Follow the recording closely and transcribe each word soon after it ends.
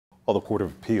Well, the Court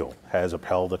of Appeal has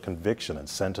upheld the conviction and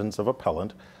sentence of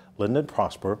appellant Lyndon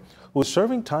Prosper, who was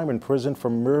serving time in prison for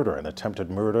murder and attempted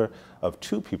murder of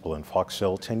two people in Fox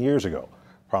Hill 10 years ago.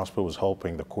 Prosper was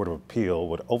hoping the Court of Appeal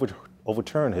would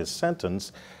overturn his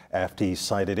sentence after he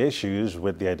cited issues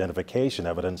with the identification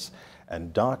evidence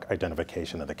and doc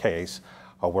identification of the case.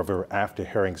 However, after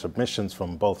hearing submissions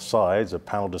from both sides, the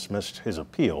panel dismissed his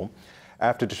appeal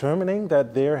after determining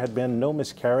that there had been no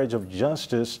miscarriage of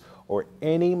justice or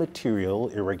any material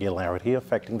irregularity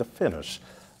affecting the finish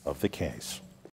of the case.